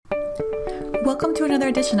Welcome to another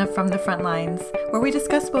edition of From the Front Lines, where we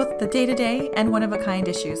discuss both the day-to-day and one-of-a-kind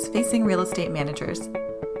issues facing real estate managers.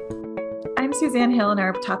 I'm Suzanne Hill, and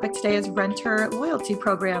our topic today is renter loyalty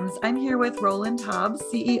programs. I'm here with Roland Hobbs,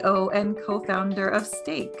 CEO and co-founder of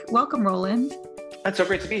Stake. Welcome, Roland. It's so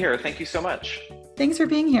great to be here. Thank you so much. Thanks for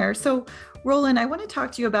being here. So, Roland, I want to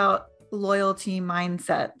talk to you about loyalty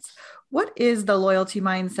mindsets. What is the loyalty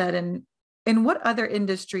mindset, and in what other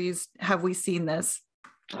industries have we seen this?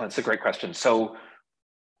 That's a great question. So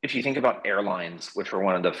if you think about airlines, which were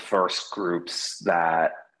one of the first groups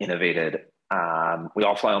that innovated, we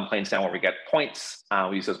all fly on planes now where we get points.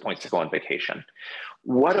 We use those points to go on vacation.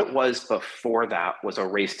 What it was before that was a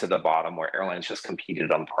race to the bottom where airlines just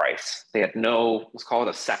competed on price. They had no, let's call it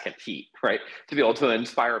a second heat, right? To be able to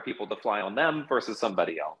inspire people to fly on them versus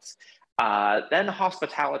somebody else. Then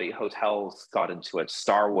hospitality, hotels got into it.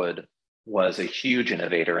 Starwood was a huge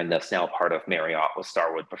innovator in this, now part of Marriott with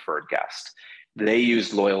Starwood Preferred Guest. They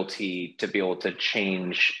used loyalty to be able to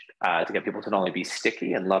change, to get people to not only be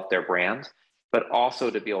sticky and love their brand, but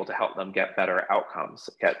also to be able to help them get better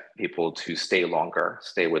outcomes, get people to stay longer,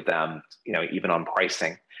 stay with them, even on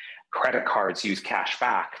pricing. Credit cards use cash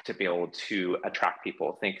back to be able to attract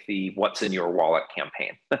people. Think the what's in your wallet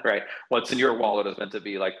campaign, right? What's in your wallet is meant to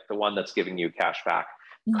be like the one that's giving you cash back.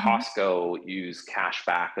 Mm-hmm. Costco use cash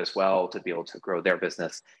back as well to be able to grow their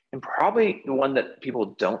business. And probably the one that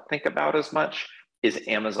people don't think about as much is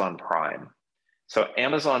Amazon Prime. So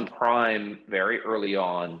Amazon Prime, very early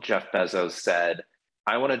on, Jeff Bezos said,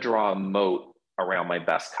 I want to draw a moat around my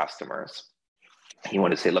best customers. He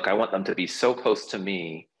wanted to say, look, I want them to be so close to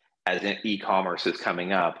me as e-commerce is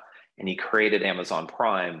coming up. And he created Amazon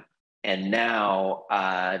Prime. And now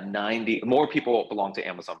 90 more people belong to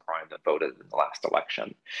Amazon Prime than voted in the last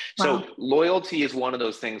election. Wow. So loyalty is one of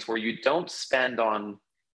those things where you don't spend on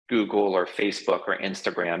Google or Facebook or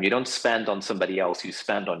Instagram. You don't spend on somebody else. You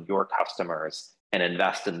spend on your customers and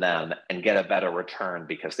invest in them and get a better return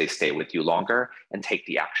because they stay with you longer and take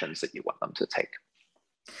the actions that you want them to take.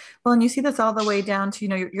 Well, and you see this all the way down to,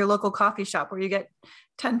 your local coffee shop where you get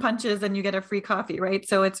 10 punches and you get a free coffee, right?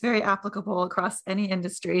 So it's very applicable across any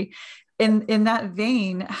industry. In that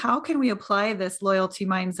vein, how can we apply this loyalty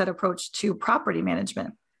mindset approach to property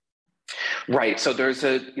management? Right. So there's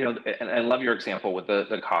and I love your example with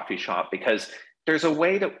the coffee shop, because there's a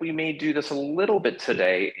way that we may do this a little bit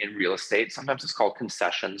today in real estate. Sometimes it's called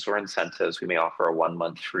concessions or incentives. We may offer a 1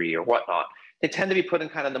 month free or whatnot. They tend to be put in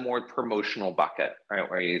kind of the more promotional bucket, right?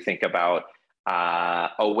 Where you think about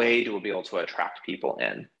a way to be able to attract people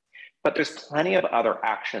in. But there's plenty of other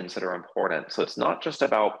actions that are important. So it's not just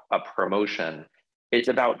about a promotion. It's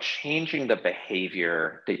about changing the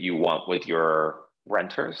behavior that you want with your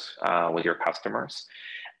renters, with your customers.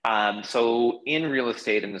 So in real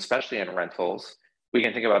estate, and especially in rentals, we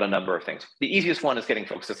can think about a number of things. The easiest one is getting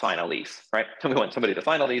folks to sign a lease, right? So we want somebody to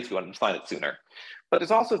sign a lease, we want them to sign it sooner. But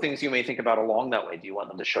there's also things you may think about along that way. Do you want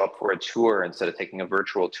them to show up for a tour instead of taking a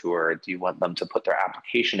virtual tour? Do you want them to put their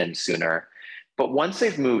application in sooner? But once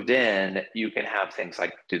they've moved in, you can have things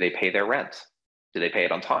like, do they pay their rent? Do they pay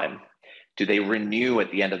it on time? Do they renew at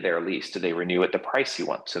the end of their lease? Do they renew at the price you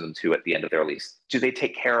want them to at the end of their lease? Do they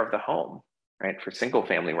take care of the home? Right, for single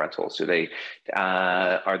family rentals, are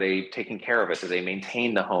they taking care of it? Do they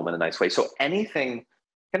maintain the home in a nice way? So anything,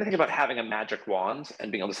 kind of think about having a magic wand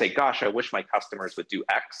and being able to say, gosh, I wish my customers would do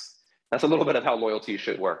X. That's a little bit of how loyalty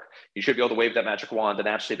should work. You should be able to wave that magic wand and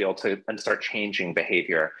actually be able to and start changing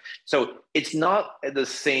behavior. So it's not the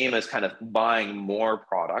same as kind of buying more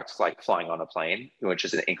products like flying on a plane, which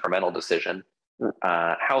is an incremental decision.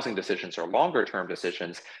 Housing decisions are longer term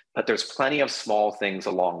decisions, but there's plenty of small things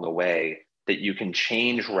along the way that you can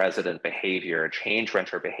change resident behavior, change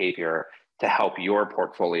renter behavior to help your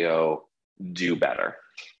portfolio do better.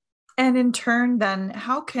 And in turn, then,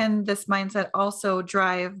 how can this mindset also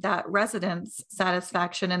drive that resident's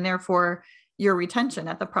satisfaction and therefore your retention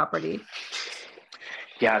at the property?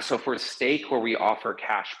 Yeah, so for Stake, where we offer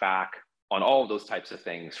cash back on all of those types of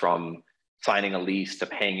things, from signing a lease to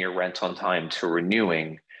paying your rent on time to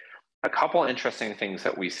renewing, a couple interesting things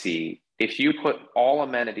that we see. If you put all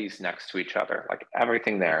amenities next to each other, like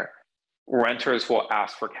everything there, renters will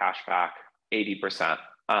ask for cash back 80%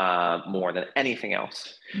 more than anything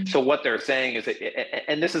else. Mm-hmm. So what they're saying is,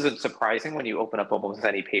 and this isn't surprising when you open up almost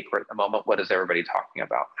any paper at the moment, what is everybody talking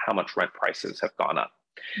about? How much rent prices have gone up?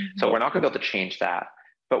 Mm-hmm. So we're not going to be able to change that,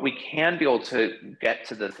 but we can be able to get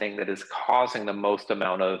to the thing that is causing the most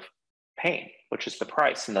amount of pain, which is the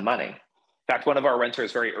price and the money. In fact, one of our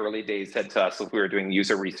renters very early days said to us, if we were doing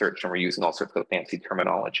user research and we're using all sorts of fancy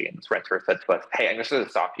terminology, and this renter said to us, hey, I'm just going to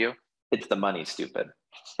stop you. It's the money, stupid.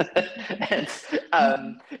 and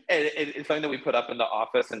it's something that we put up in the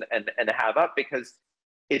office and have up because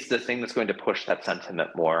it's the thing that's going to push that sentiment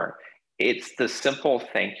more. It's the simple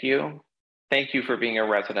thank you. Thank you for being a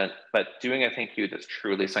resident, but doing a thank you that's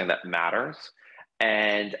truly something that matters.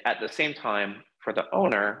 And at the same time, for the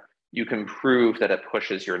owner, you can prove that it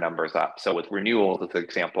pushes your numbers up. So with renewals, as an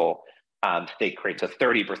example, Stake creates a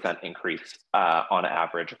 30% increase on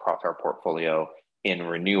average across our portfolio in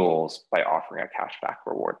renewals by offering a cashback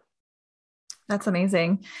reward. That's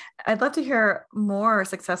amazing. I'd love to hear more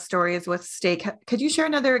success stories with Stake. Could you share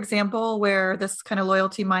another example where this kind of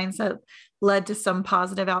loyalty mindset led to some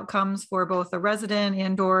positive outcomes for both the resident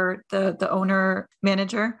and or the owner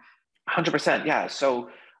manager? 100%. Yeah. So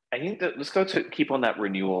I think that let's keep on that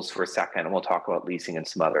renewals for a second, and we'll talk about leasing and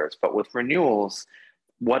some others. But with renewals,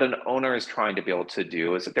 what an owner is trying to be able to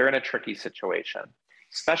do is that they're in a tricky situation,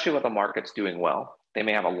 especially when the market's doing well. They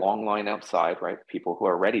may have a long line outside, right? People who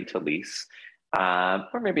are ready to lease,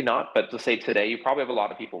 or maybe not, but to say today, you probably have a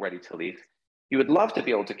lot of people ready to lease. You would love to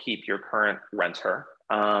be able to keep your current renter.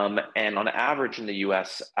 And on average in the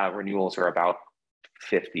US, renewals are about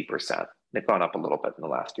 50%. They've gone up a little bit in the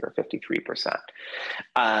last year, 53%.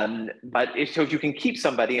 But if you can keep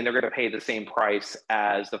somebody and they're going to pay the same price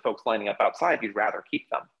as the folks lining up outside, you'd rather keep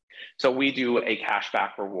them. So we do a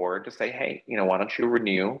cashback reward to say, hey, why don't you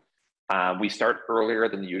renew? We start earlier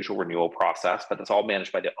than the usual renewal process, but it's all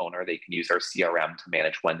managed by the owner. They can use our CRM to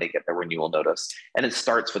manage when they get their renewal notice. And it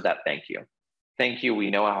starts with that thank you. Thank you. We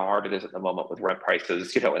know how hard it is at the moment with rent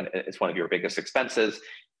prices, and it's one of your biggest expenses.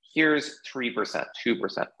 Here's 3%,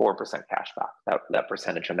 2%, 4% cashback. That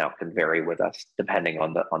percentage amount can vary with us depending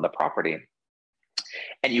on the property.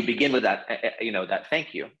 And you begin with that, that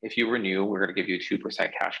thank you. If you renew, we're going to give you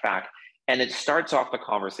 2% cashback. And it starts off the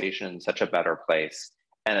conversation in such a better place.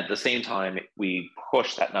 And at the same time, we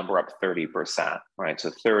push that number up 30%, right?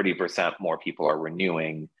 So 30% more people are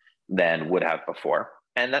renewing than would have before.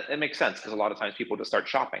 And it makes sense because a lot of times people just start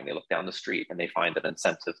shopping. They look down the street and they find an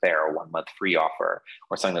incentive there, a 1 month free offer,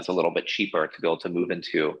 or something that's a little bit cheaper to be able to move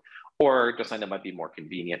into, or just something that might be more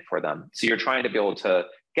convenient for them. So you're trying to be able to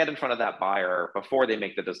get in front of that buyer before they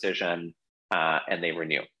make the decision and they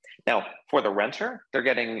renew. Now, for the renter, they're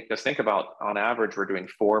getting, just think about, on average, we're doing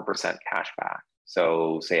 4% cash back.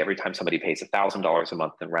 So say every time somebody pays $1,000 a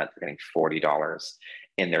month in rent, they're getting $40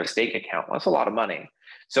 in their Stake account. Well, that's a lot of money.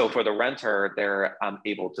 So for the renter, they're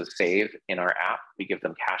able to save in our app. We give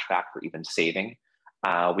them cash back for even saving.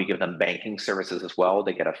 We give them banking services as well.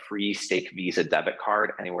 They get a free Stake Visa debit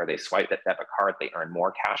card. Anywhere they swipe that debit card, they earn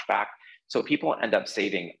more cash back. So people end up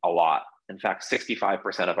saving a lot. In fact,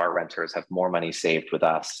 65% of our renters have more money saved with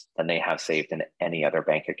us than they have saved in any other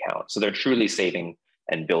bank account. So they're truly saving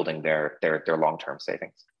and building their long-term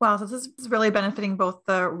savings. Wow, so this is really benefiting both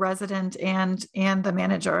the resident and the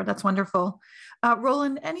manager. That's wonderful.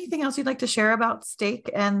 Roland, anything else you'd like to share about Stake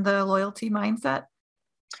and the loyalty mindset?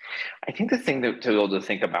 I think the thing to be able to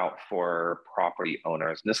think about for property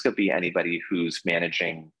owners, and this could be anybody who's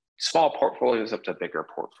managing small portfolios up to bigger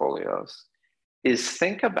portfolios, is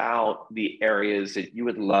think about the areas that you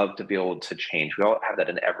would love to be able to change. We all have that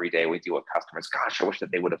in every day we deal with customers. Gosh, I wish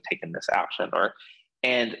that they would have taken this action.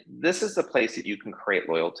 And this is the place that you can create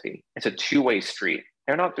loyalty. It's a two-way street.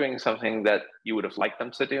 They're not doing something that you would have liked them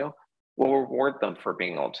to do. We'll reward them for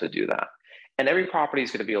being able to do that. And every property is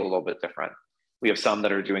going to be a little bit different. We have some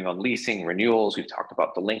that are doing on leasing, renewals. We've talked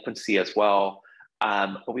about delinquency as well.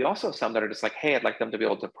 But we also have some that are just like, hey, I'd like them to be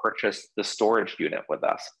able to purchase the storage unit with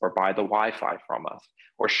us, or buy the Wi-Fi from us,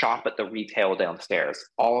 or shop at the retail downstairs.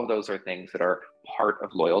 All of those are things that are part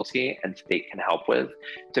of loyalty, and Stake can help with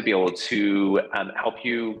to be able to help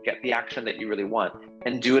you get the action that you really want,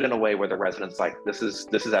 and do it in a way where the resident's like, this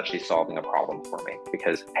is actually solving a problem for me,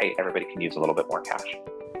 because hey, everybody can use a little bit more cash.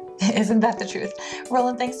 Isn't that the truth?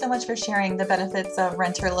 Roland, thanks so much for sharing the benefits of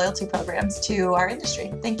renter loyalty programs to our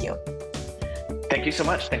industry. Thank you. Thank you so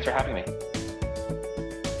much. Thanks for having me.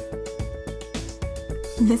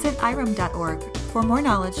 Visit irem.org for more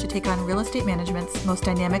knowledge to take on real estate management's most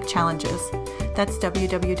dynamic challenges. That's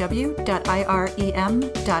www.irem.org.